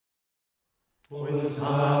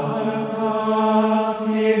Hosanna,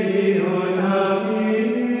 Filio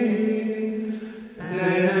David,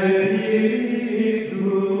 benedictus,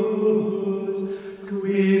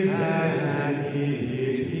 qui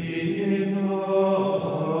venit in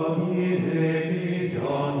nomine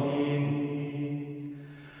Domini,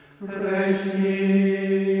 Rex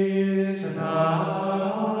is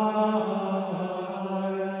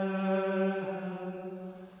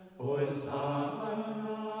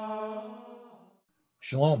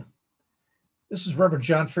Shalom. This is Reverend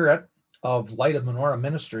John Ferret of Light of Menorah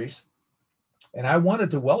Ministries, and I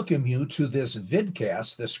wanted to welcome you to this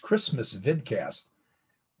vidcast, this Christmas vidcast,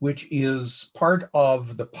 which is part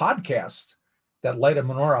of the podcast that Light of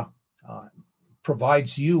Menorah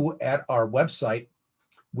provides you at our website,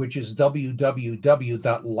 which is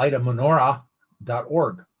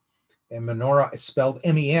www.lightofmenorah.org. And Menorah is spelled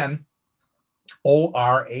MENORAH,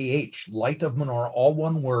 Light of Menorah, all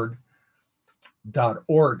one word,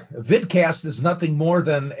 .org. A vidcast is nothing more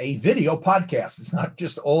than a video podcast. It's not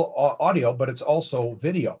just audio, but it's also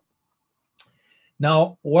video.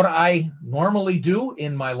 Now, what I normally do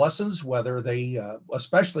in my lessons, whether they,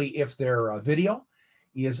 especially if they're video,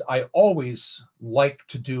 is I always like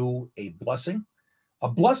to do a blessing. A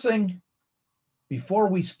blessing before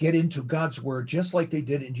we get into God's word, just like they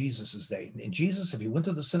did in Jesus's day. In Jesus, if he went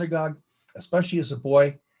to the synagogue, especially as a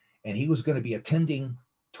boy, and he was going to be attending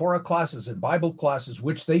Torah classes and Bible classes,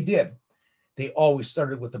 which they did, they always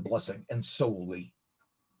started with a blessing, and so will we.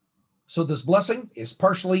 So this blessing is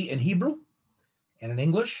partially in Hebrew and in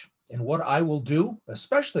English, and what I will do,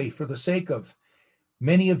 especially for the sake of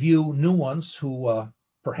many of you new ones who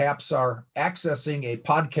perhaps are accessing a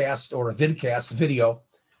podcast or a vidcast video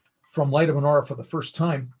from Light of Menorah for the first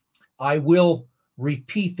time, I will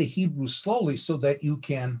repeat the Hebrew slowly so that you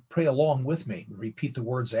can pray along with me, repeat the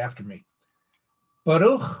words after me.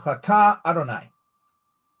 Baruch atah Adonai,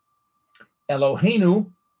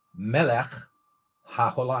 Eloheinu melech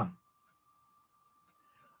haolam,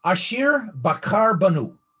 asher bakar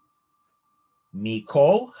banu,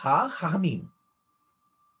 mikol ha'hamim,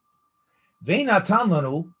 ve'natan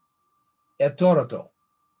lanu et torato,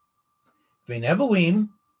 ve'nevuim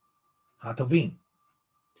hatovim,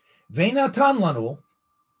 ve'natan lanu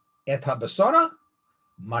et habesora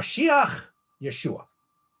Mashiach Yeshua.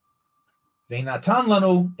 Ve'natan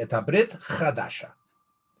lanu et habrit chadasha.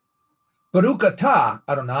 Baruch atah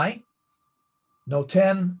Adonai,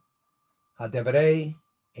 noten hadevrei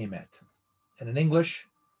emet. And in English,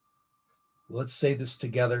 let's say this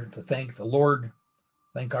together to thank the Lord,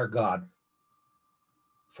 thank our God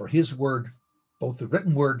for his word, both the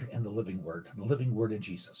written word and the living word in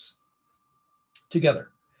Jesus.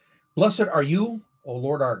 Together, blessed are you, O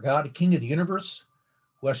Lord our God, King of the universe,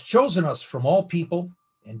 who has chosen us from all people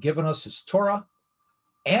and given us his Torah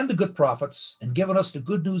and the good prophets, and given us the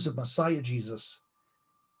good news of Messiah Jesus,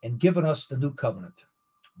 and given us the new covenant.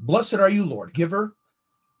 Blessed are you, Lord, giver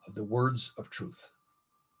of the words of truth.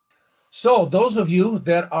 So those of you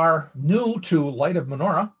that are new to Light of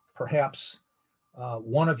Menorah, perhaps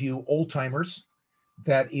one of you old-timers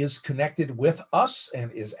that is connected with us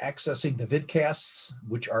and is accessing the vidcasts,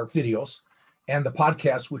 which are videos, and the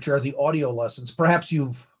podcasts, which are the audio lessons, perhaps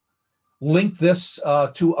you've link this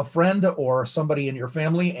to a friend or somebody in your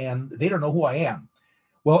family and they don't know who I am.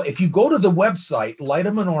 Well, if you go to the website,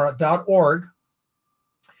 lightofmenorah.org,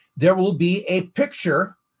 there will be a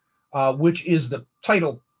picture, which is the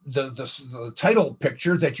title, the title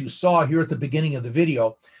picture that you saw here at the beginning of the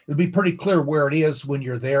video. It'll be pretty clear where it is when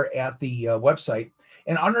you're there at the website.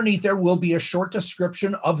 And underneath there will be a short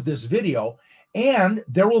description of this video, and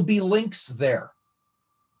there will be links there.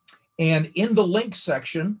 And in the link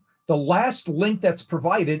section, the last link that's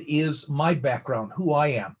provided is my background, who I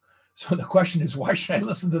am. So the question is, why should I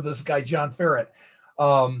listen to this guy, John Ferret?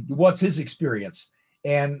 What's his experience?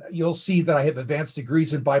 And you'll see that I have advanced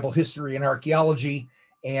degrees in Bible history and archaeology,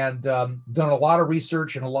 and done a lot of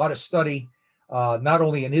research and a lot of study, not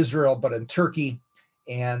only in Israel, but in Turkey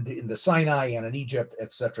and in the Sinai and in Egypt,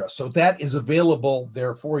 etc. So that is available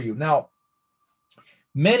there for you. Now,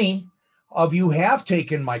 many of you have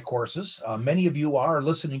taken my courses. Many of you are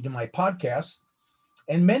listening to my podcast,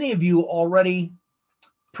 and many of you already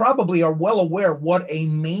probably are well aware what a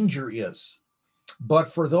manger is. But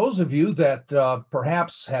for those of you that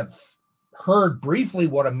perhaps have heard briefly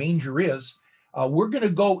what a manger is, we're going to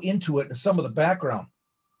go into it in some of the background.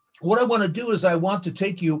 What I want to do is I want to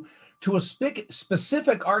take you to a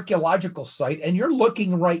specific archaeological site, and you're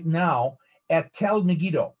looking right now at Tel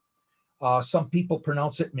Megiddo. Some people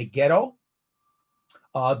pronounce it Megiddo.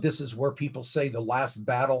 This is where people say the last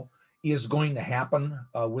battle is going to happen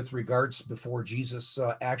with regards before Jesus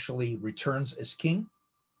actually returns as king.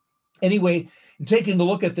 Anyway, in taking a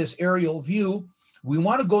look at this aerial view, we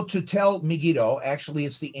want to go to Tel Megiddo. Actually,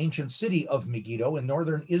 it's the ancient city of Megiddo in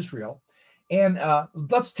northern Israel. And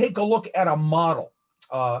let's take a look at a model,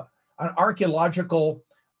 an archaeological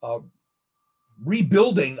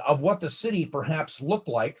rebuilding of what the city perhaps looked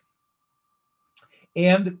like.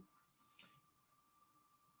 And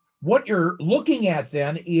what you're looking at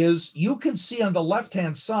then is you can see on the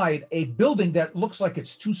left-hand side a building that looks like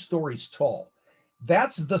it's 2 stories tall.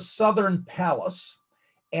 That's the Southern Palace.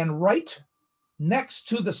 And right next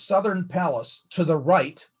to the Southern Palace, to the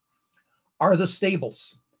right, are the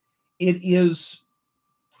stables. It is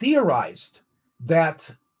theorized that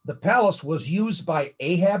the palace was used by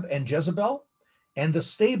Ahab and Jezebel, and the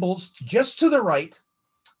stables just to the right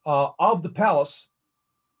of the palace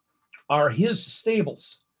are his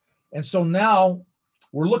stables. And so now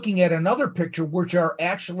we're looking at another picture, which are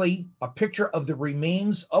actually a picture of the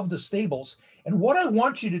remains of the stables. And what I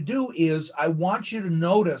want you to do is I want you to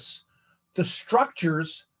notice the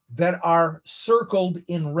structures that are circled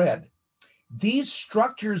in red. These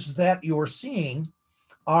structures that you're seeing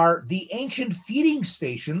are the ancient feeding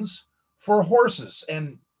stations for horses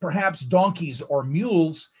and perhaps donkeys or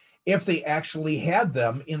mules if they actually had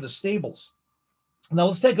them in the stables. Now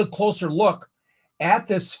let's take a closer look at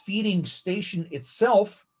this feeding station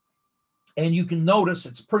itself, and you can notice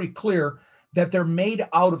it's pretty clear that they're made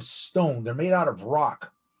out of stone. They're made out of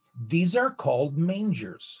rock. These are called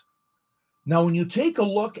mangers. Now, when you take a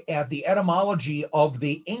look at the etymology of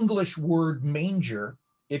the English word manger,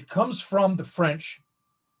 it comes from the French,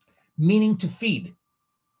 meaning to feed.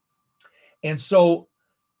 And so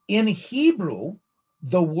in Hebrew,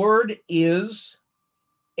 the word is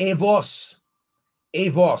avos,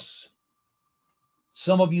 avos.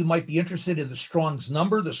 Some of you might be interested in the Strong's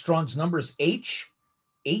number. The Strong's number is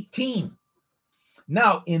H18.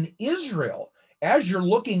 Now, in Israel, as you're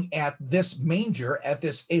looking at this manger, at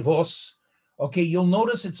this avos, okay, you'll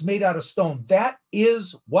notice it's made out of stone. That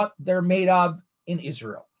is what they're made of in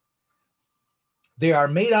Israel. They are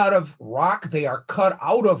made out of rock. They are cut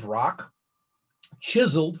out of rock,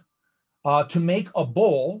 chiseled to make a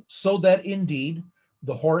bowl so that indeed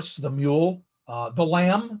the horse, the mule, the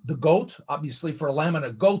lamb, the goat, obviously for a lamb and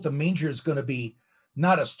a goat, the manger is going to be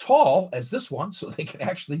not as tall as this one, so they can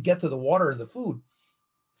actually get to the water and the food.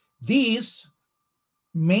 These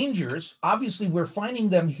mangers, obviously we're finding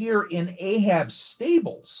them here in Ahab's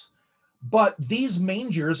stables, but these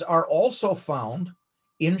mangers are also found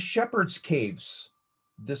in shepherds' caves.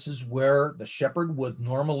 This is where the shepherd would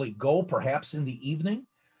normally go, perhaps in the evening,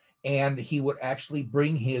 and he would actually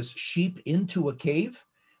bring his sheep into a cave,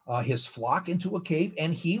 his flock into a cave,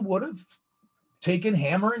 and he would have taken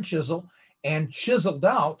hammer and chisel and chiseled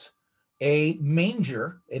out a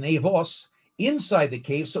manger, an avos, inside the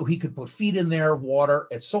cave so he could put feed in there, water,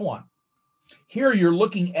 and so on. Here you're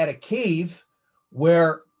looking at a cave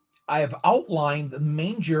where I have outlined the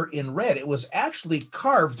manger in red. It was actually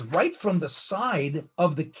carved right from the side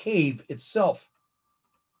of the cave itself.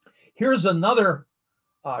 Here's another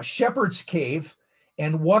shepherd's cave,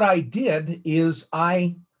 and what I did is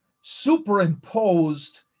I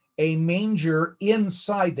superimposed a manger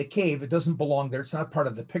inside the cave. It doesn't belong there. It's not part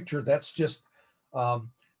of the picture. That's just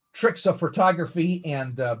tricks of photography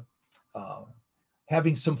and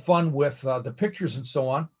having some fun with the pictures and so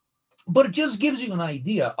on. But it just gives you an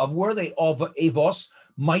idea of where the avos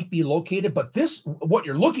might be located. But this, what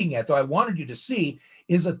you're looking at, though, I wanted you to see,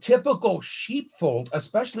 is a typical sheepfold,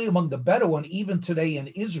 especially among the Bedouin, even today in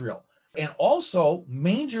Israel. And also,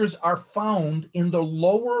 mangers are found in the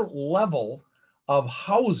lower level of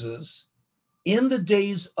houses in the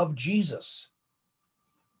days of Jesus.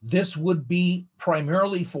 This would be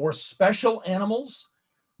primarily for special animals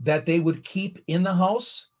that they would keep in the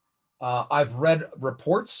house. I've read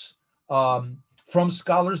reports from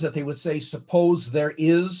scholars that they would say, suppose there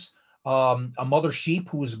is a mother sheep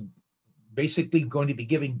who is basically going to be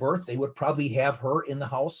giving birth, they would probably have her in the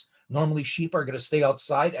house. Normally, sheep are going to stay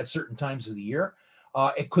outside at certain times of the year.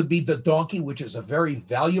 It could be the donkey, which is a very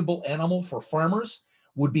valuable animal for farmers,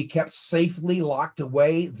 would be kept safely locked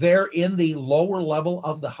away there in the lower level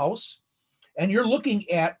of the house. And you're looking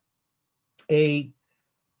at a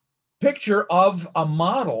picture of a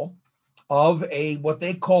model of a what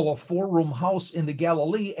they call a 4-room house in the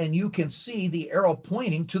Galilee, and you can see the arrow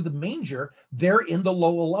pointing to the manger there in the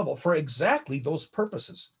lower level for exactly those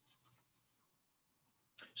purposes.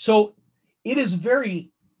 So it is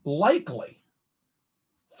very likely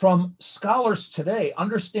from scholars today,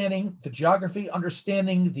 understanding the geography,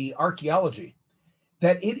 understanding the archaeology,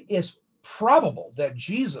 that it is probable that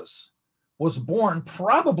Jesus was born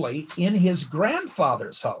probably in his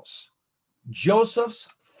grandfather's house, Joseph's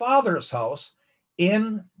father's house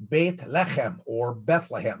in Bethlehem or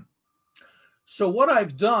Bethlehem. So what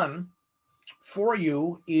I've done for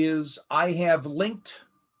you is I have linked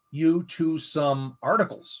you to some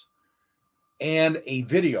articles and a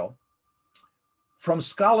video from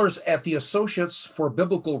scholars at the Associates for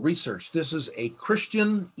Biblical Research. This is a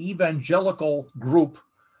Christian evangelical group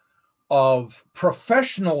of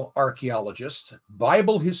professional archaeologists,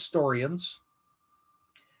 Bible historians,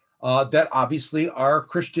 that obviously are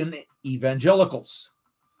Christian evangelicals.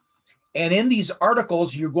 And in these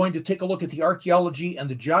articles, you're going to take a look at the archaeology and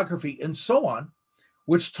the geography and so on,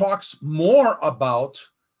 which talks more about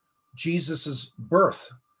Jesus's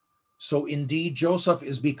birth. So indeed, Joseph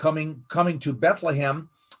is coming to Bethlehem,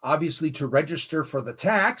 obviously to register for the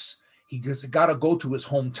tax. He's got to go to his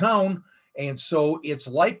hometown. And so it's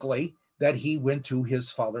likely that he went to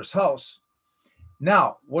his father's house.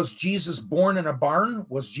 Now, was Jesus born in a barn?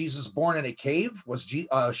 Was Jesus born in a cave? Was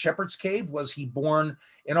a shepherd's cave? Was he born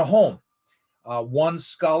in a home? One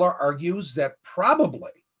scholar argues that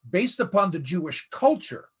probably, based upon the Jewish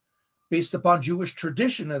culture, based upon Jewish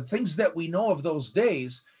tradition and things that we know of those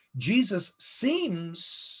days, Jesus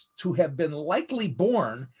seems to have been likely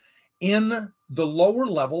born in the lower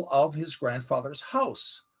level of his grandfather's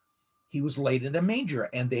house. He was laid in a manger,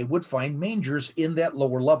 and they would find mangers in that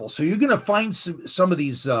lower level. So you're going to find some of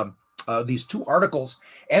these two articles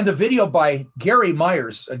and the video by Gary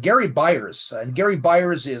Byers. And Gary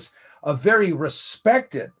Byers is a very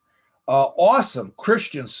respected, awesome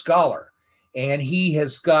Christian scholar, and he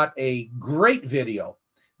has got a great video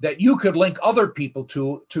that you could link other people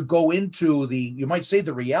to go into you might say,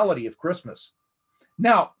 the reality of Christmas.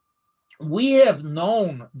 Now, we have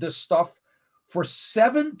known this stuff for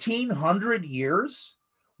 1,700 years.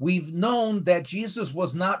 We've known that Jesus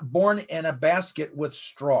was not born in a basket with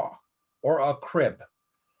straw or a crib.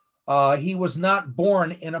 He was not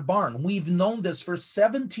born in a barn. We've known this for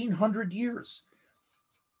 1,700 years.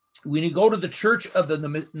 When you go to the Church of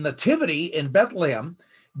the Nativity in Bethlehem,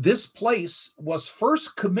 this place was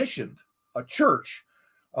first commissioned, a church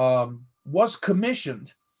was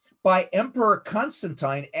commissioned by Emperor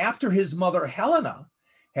Constantine after his mother Helena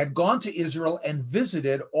had gone to Israel and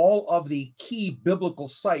visited all of the key biblical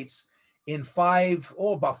sites in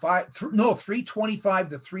 325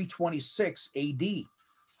 to 326 AD.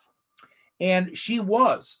 And she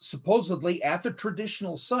was supposedly at the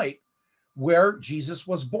traditional site where Jesus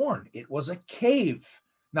was born. It was a cave.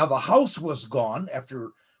 Now, the house was gone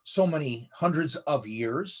after so many hundreds of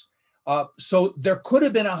years. So there could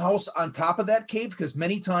have been a house on top of that cave, because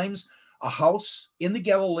many times a house in the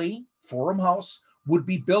Galilee, Forum House, would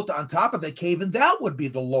be built on top of the cave, and that would be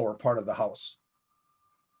the lower part of the house.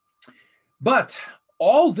 But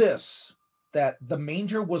all this, that the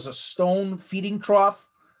manger was a stone feeding trough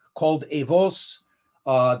called Avos,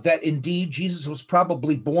 that indeed Jesus was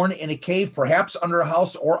probably born in a cave, perhaps under a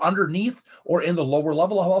house or underneath or in the lower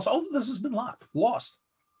level of a house, all of this has been lost.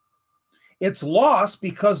 It's lost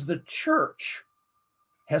because the church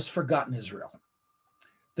has forgotten Israel.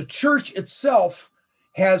 The church itself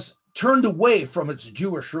has turned away from its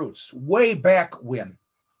Jewish roots way back when.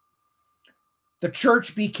 The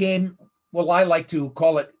church became, well, I like to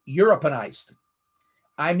call it Europeanized.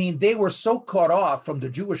 I mean, they were so cut off from the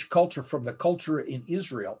Jewish culture, from the culture in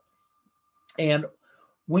Israel. And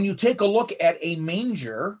when you take a look at a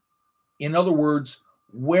manger, in other words,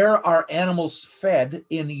 where are animals fed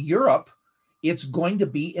in Europe, it's going to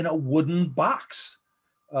be in a wooden box,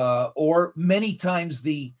 or many times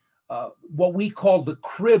what we call the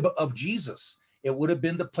crib of Jesus. It would have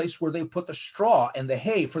been the place where they put the straw and the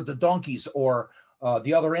hay for the donkeys or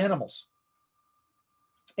the other animals.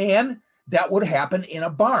 And that would happen in a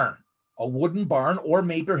barn, a wooden barn, or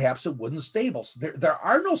maybe perhaps a wooden stables. There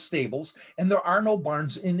are no stables and there are no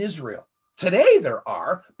barns in Israel. Today there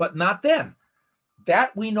are, but not then.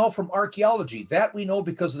 That we know from archaeology. That we know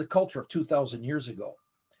because of the culture of 2,000 years ago.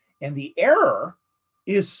 And the error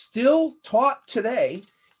is still taught today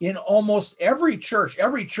in almost every church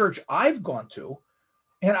I've gone to,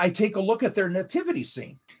 and I take a look at their nativity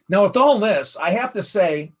scene. Now, with all this, I have to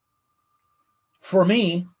say, for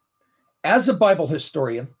me, as a Bible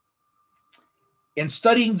historian, in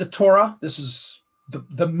studying the Torah, this is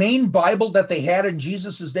the main Bible that they had in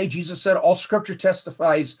Jesus' day. Jesus said, all scripture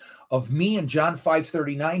testifies of me in John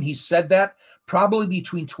 5:39. He said that probably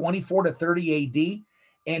between 24 to 30 AD.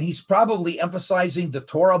 And he's probably emphasizing the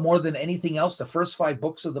Torah more than anything else, the first 5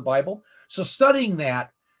 books of the Bible. So studying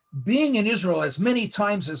that, being in Israel as many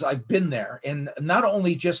times as I've been there, and not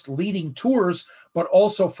only just leading tours, but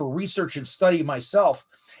also for research and study myself,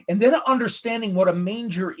 and then understanding what a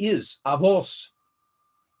manger is, avos.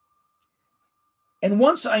 And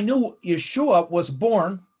once I knew Yeshua was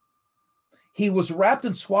born, he was wrapped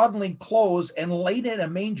in swaddling clothes and laid in a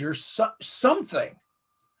manger. Something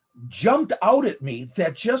jumped out at me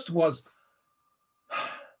that just was,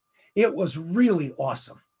 it was really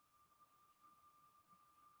awesome.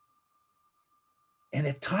 And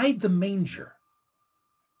it tied the manger,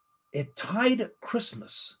 it tied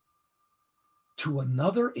Christmas to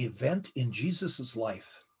another event in Jesus's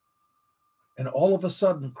life. And all of a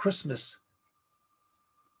sudden, Christmas,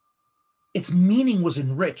 its meaning was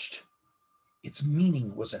enriched. Its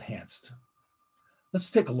meaning was enhanced.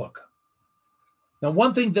 Let's take a look. Now,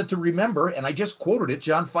 one thing that to remember, and I just quoted it,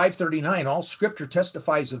 John 5:39, all scripture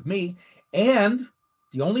testifies of me, and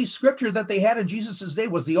the only scripture that they had in Jesus's day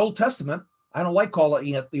was the Old Testament. I don't like calling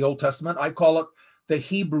it the Old Testament. I call it the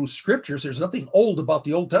Hebrew scriptures. There's nothing old about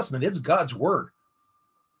the Old Testament. It's God's word.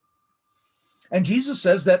 And Jesus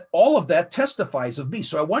says that all of that testifies of me.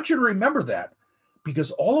 So I want you to remember that,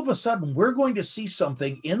 because all of a sudden we're going to see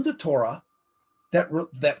something in the Torah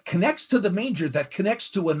that connects to the manger, that connects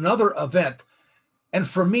to another event. And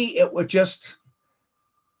for me, it would just,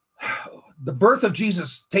 the birth of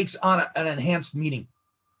Jesus takes on an enhanced meaning.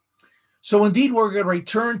 So indeed, we're going to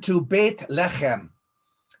return to Beit Lechem.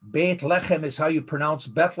 Beit Lechem is how you pronounce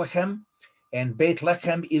Bethlehem, and Beit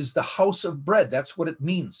Lechem is the house of bread. That's what it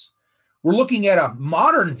means. We're looking at a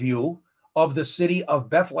modern view of the city of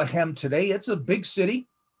Bethlehem today. It's a big city.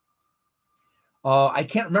 I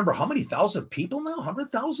can't remember how many thousand people now,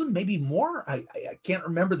 100,000, maybe more. I can't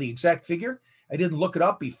remember the exact figure. I didn't look it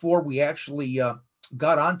up before we actually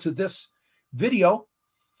got onto this video.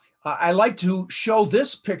 I like to show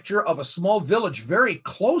this picture of a small village very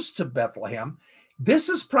close to Bethlehem. This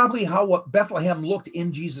is probably how what Bethlehem looked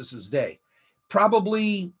in Jesus's day.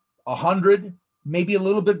 Probably 100, maybe a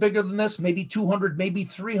little bit bigger than this, maybe 200, maybe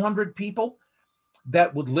 300 people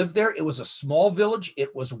that would live there. It was a small village.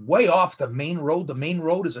 It was way off the main road. The main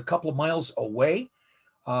road is a couple of miles away.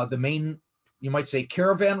 The main, you might say,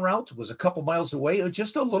 caravan route was a couple miles away. It was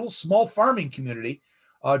just a little small farming community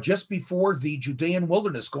just before the Judean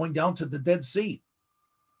wilderness, going down to the Dead Sea.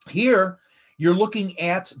 Here, you're looking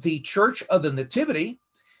at the Church of the Nativity,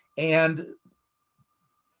 and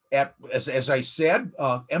as I said,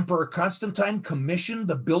 Emperor Constantine commissioned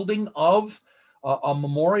the building of a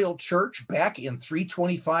memorial church back in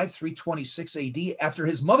 325, 326 AD after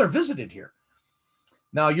his mother visited here.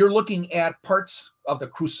 Now you're looking at parts of the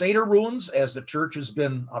Crusader ruins, as the church has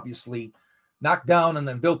been obviously knocked down and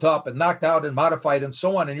then built up and knocked out and modified and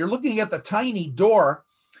so on. And you're looking at the tiny door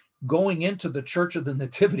going into the Church of the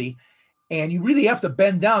Nativity, and you really have to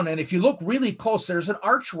bend down. And if you look really close, there's an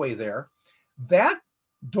archway there. That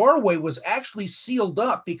doorway was actually sealed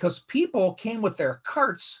up because people came with their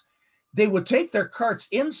carts. They would take their carts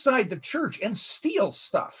inside the church and steal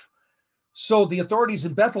stuff. So the authorities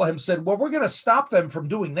in Bethlehem said, well, we're going to stop them from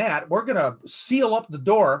doing that. We're going to seal up the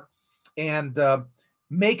door and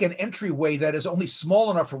make an entryway that is only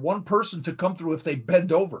small enough for one person to come through if they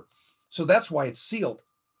bend over. So that's why it's sealed.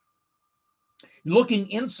 Looking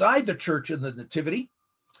inside the Church of the Nativity,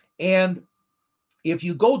 and if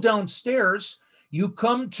you go downstairs, you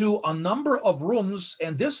come to a number of rooms,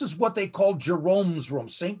 and this is what they call Jerome's room.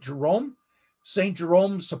 St. Jerome,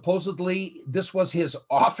 supposedly, this was his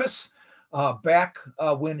office back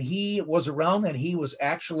when he was around, and he was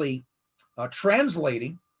actually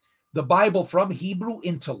translating the Bible from Hebrew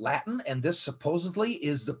into Latin, and this supposedly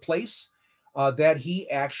is the place that he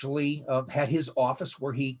actually had his office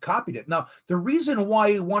where he copied it. Now, the reason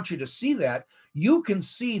why I want you to see that, you can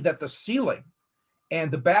see that the ceiling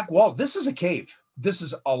and the back wall, this is a cave. This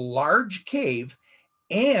is a large cave,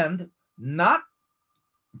 and not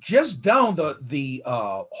just down the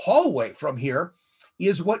hallway from here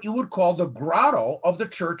is what you would call the grotto of the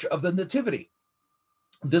Church of the Nativity.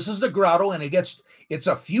 This is the grotto, and it's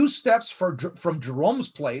a few steps from Jerome's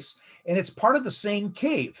place, and it's part of the same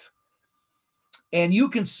cave. And you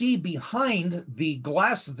can see behind the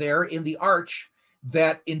glass there in the arch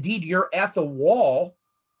that indeed you're at the wall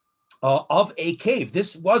of a cave.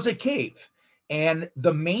 This was a cave, and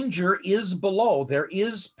the manger is below. There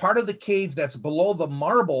is part of the cave that's below the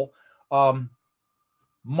marble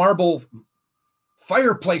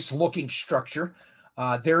fireplace-looking structure.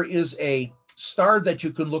 There is a star that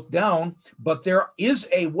you can look down, but there is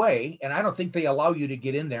a way, and I don't think they allow you to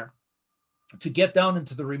get in there, to get down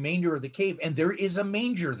into the remainder of the cave, and there is a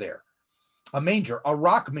manger there, a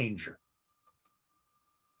rock manger.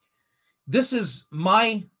 This is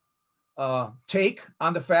my take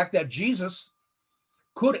on the fact that Jesus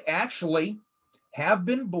could actually have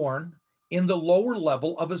been born in the lower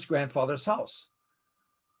level of his grandfather's house.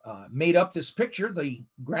 Made up this picture. The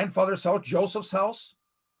grandfather's house, Joseph's house,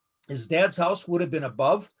 his dad's house would have been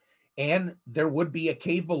above, and there would be a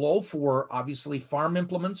cave below for obviously farm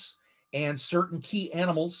implements and certain key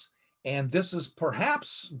animals. And this is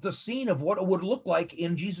perhaps the scene of what it would look like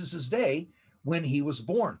in Jesus's day when he was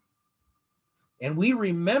born. And we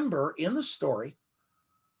remember in the story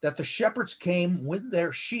that the shepherds came with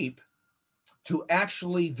their sheep to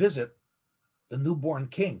actually visit the newborn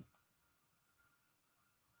king.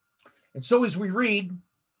 And so as we read,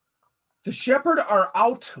 the shepherds are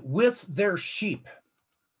out with their sheep,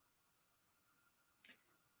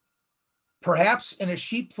 perhaps in a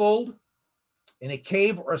sheepfold, in a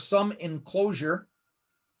cave or some enclosure.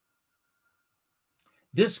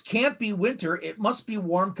 This can't be winter. It must be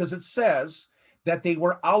warm because it says that they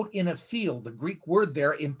were out in a field. The Greek word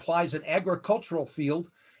there implies an agricultural field.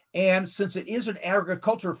 And since it is an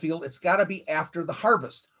agricultural field, it's got to be after the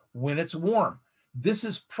harvest when it's warm. This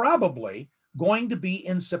is probably going to be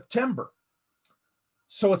in September.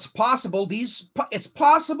 So it's possible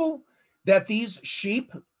that these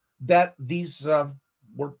sheep, that these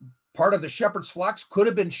were part of the shepherd's flocks, could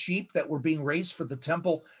have been sheep that were being raised for the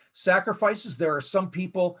temple sacrifices. There are some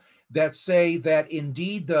people that say that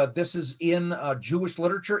indeed this is in Jewish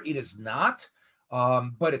literature. It is not,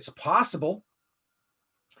 but it's possible.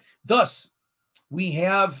 Thus, we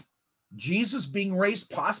have Jesus being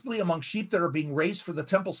raised possibly among sheep that are being raised for the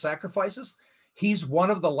temple sacrifices. He's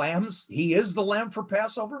one of the lambs. He is the lamb for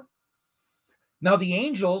Passover. Now, the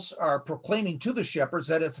angels are proclaiming to the shepherds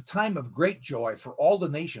that it's a time of great joy for all the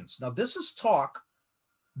nations. Now, this is talk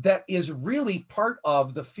that is really part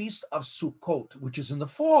of the Feast of Sukkot, which is in the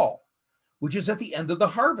fall, which is at the end of the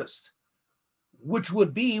harvest, which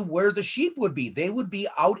would be where the sheep would be. They would be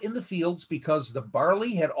out in the fields because the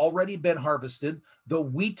barley had already been harvested, the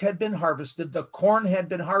wheat had been harvested, the corn had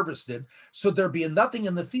been harvested. So there'd be nothing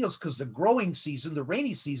in the fields because the growing season, the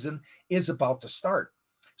rainy season, is about to start.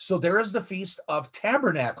 So there is the Feast of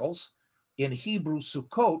Tabernacles, in Hebrew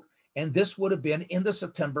Sukkot, and this would have been in the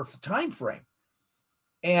September time frame.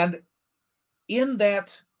 And in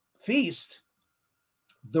that feast,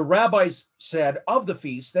 the rabbis said of the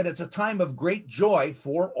feast that it's a time of great joy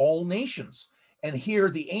for all nations. And here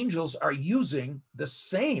the angels are using the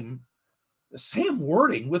same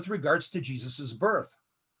wording with regards to Jesus's birth.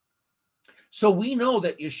 So we know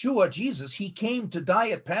that Yeshua, Jesus, he came to die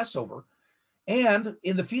at Passover. And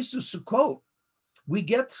in the Feast of Sukkot, we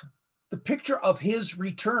get the picture of his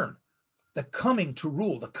return, the coming to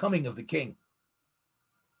rule, the coming of the king.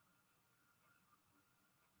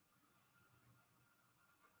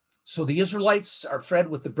 So the Israelites are fed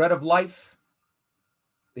with the bread of life.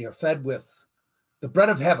 They are fed with the bread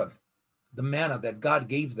of heaven, the manna that God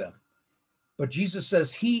gave them. But Jesus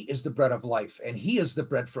says he is the bread of life, and he is the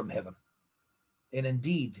bread from heaven. And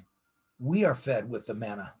indeed, we are fed with the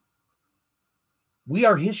manna. We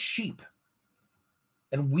are his sheep,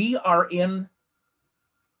 and we are in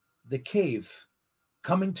the cave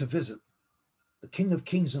coming to visit the King of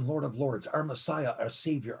Kings and Lord of Lords, our Messiah, our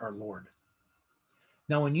Savior, our Lord.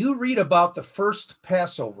 Now, when you read about the first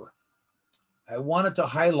Passover, I wanted to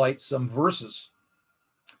highlight some verses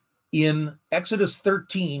in Exodus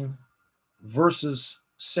 13, verses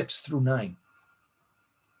 6 through 9.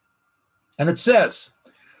 And it says,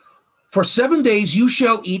 "For 7 days you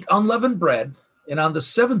shall eat unleavened bread, and on the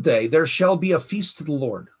seventh day there shall be a feast to the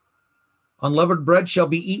Lord. Unleavened bread shall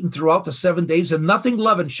be eaten throughout the 7 days, and nothing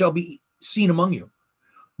leavened shall be seen among you.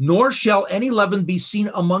 Nor shall any leaven be seen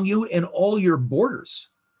among you in all your borders.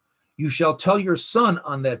 You shall tell your son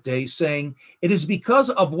on that day, saying, it is because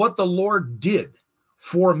of what the Lord did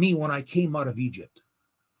for me when I came out of Egypt.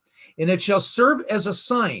 And it shall serve as a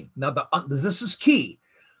sign." Now, this is key.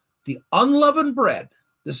 The unleavened bread,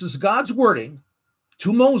 this is God's wording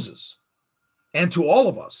to Moses and to all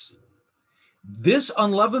of us. "This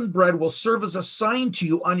unleavened bread will serve as a sign to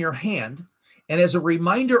you on your hand and as a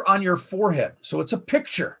reminder on your forehead." So it's a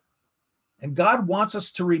picture. And God wants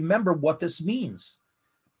us to remember what this means.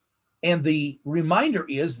 And the reminder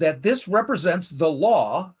is that this represents the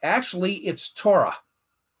law. Actually, it's Torah.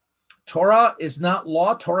 Torah is not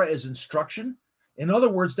law. Torah is instruction. In other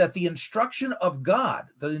words, that the instruction of God,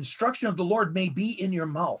 the instruction of the Lord may be in your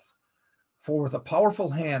mouth. "For with a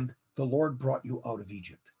powerful hand, the Lord brought you out of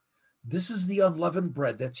Egypt." This is the unleavened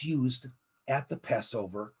bread that's used at the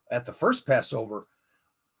Passover, at the first Passover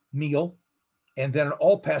meal, and then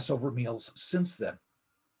all Passover meals since then.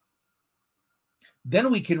 Then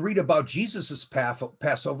we can read about Jesus's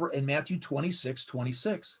Passover in Matthew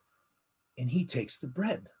 26:26. and he takes the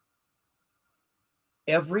bread.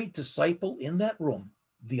 Every disciple in that room,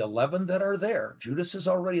 the 11 that are there, Judas has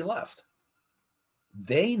already left,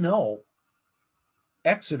 they know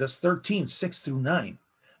Exodus 13, 6 through 9.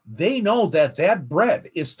 They know that that bread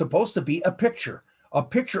is supposed to be a picture of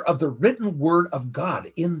the written word of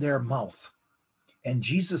God in their mouth. And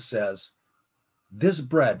Jesus says, this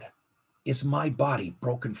bread is my body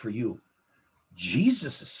broken for you.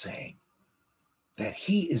 Jesus is saying that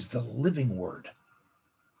he is the living word.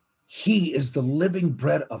 He is the living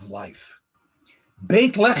bread of life.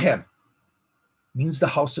 Beit Lechem means the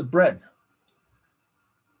house of bread.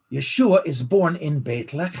 Yeshua is born in Beit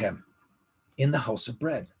Lechem, in the house of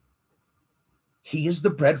bread. He is the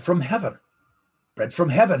bread from heaven,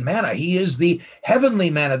 manna. He is the heavenly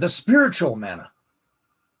manna, the spiritual manna.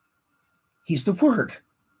 He's the word.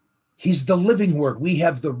 He's the living word. We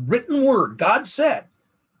have the written word. God said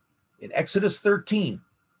in Exodus 13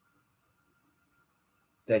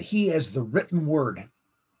 that he has the written word,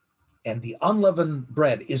 and the unleavened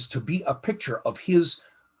bread is to be a picture of his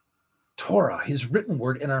Torah, his written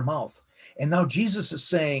word in our mouth. And now Jesus is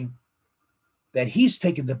saying that he's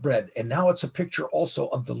taken the bread, and now it's a picture also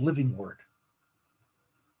of the living word.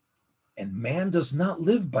 And man does not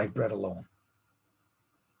live by bread alone.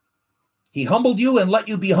 He humbled you and let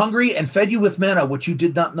you be hungry and fed you with manna, which you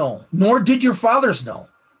did not know, nor did your fathers know,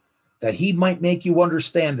 that he might make you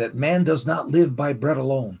understand that man does not live by bread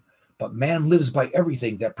alone, but man lives by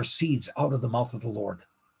everything that proceeds out of the mouth of the Lord.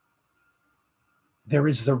 There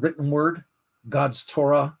is the written word, God's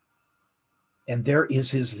Torah, and there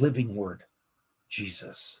is his living word,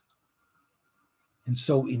 Jesus. And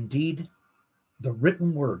so indeed, the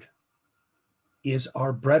written word is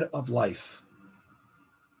our bread of life,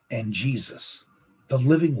 and Jesus, the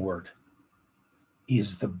living word,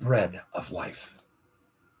 is the bread of life.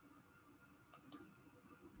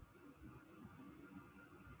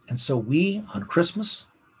 And so we, on Christmas,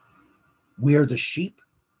 we are the sheep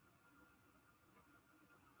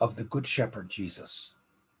of the Good Shepherd, Jesus.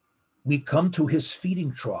 We come to his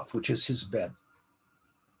feeding trough, which is his bed.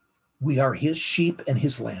 We are his sheep and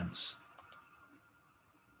his lambs.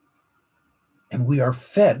 And we are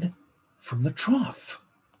fed from the trough.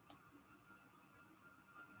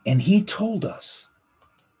 And he told us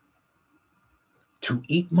to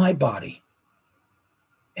eat my body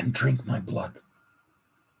and drink my blood.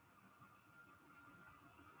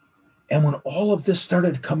 And when all of this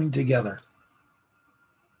started coming together,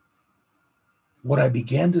 what I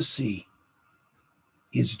began to see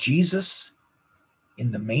is Jesus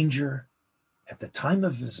in the manger at the time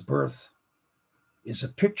of his birth is a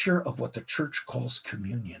picture of what the church calls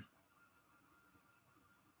communion.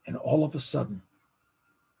 And all of a sudden,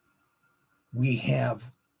 we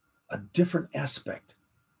have a different aspect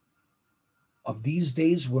of these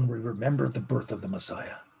days when we remember the birth of the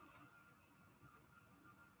Messiah.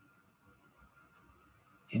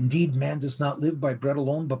 Indeed, man does not live by bread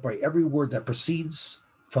alone, but by every word that proceeds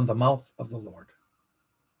from the mouth of the Lord.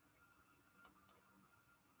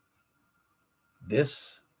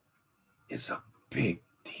 This is a big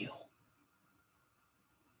deal.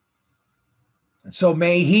 And so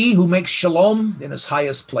may he who makes shalom in his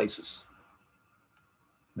highest places,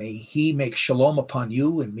 may he make shalom upon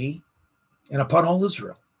you and me and upon all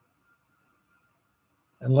Israel.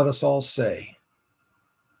 And let us all say,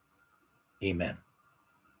 Amen.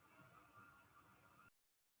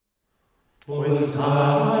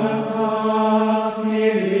 Hosanna,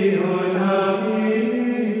 Filio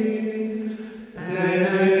David,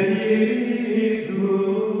 benedictus,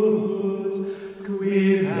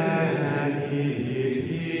 qui venit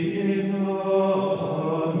in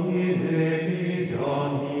nomine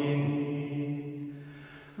Domini,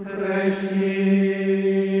 Rex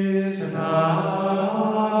is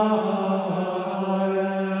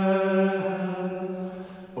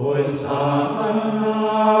Hosanna.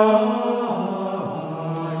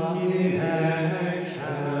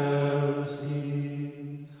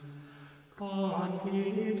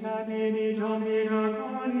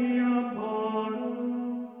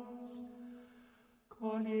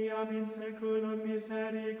 In seculum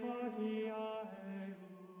misericordiae.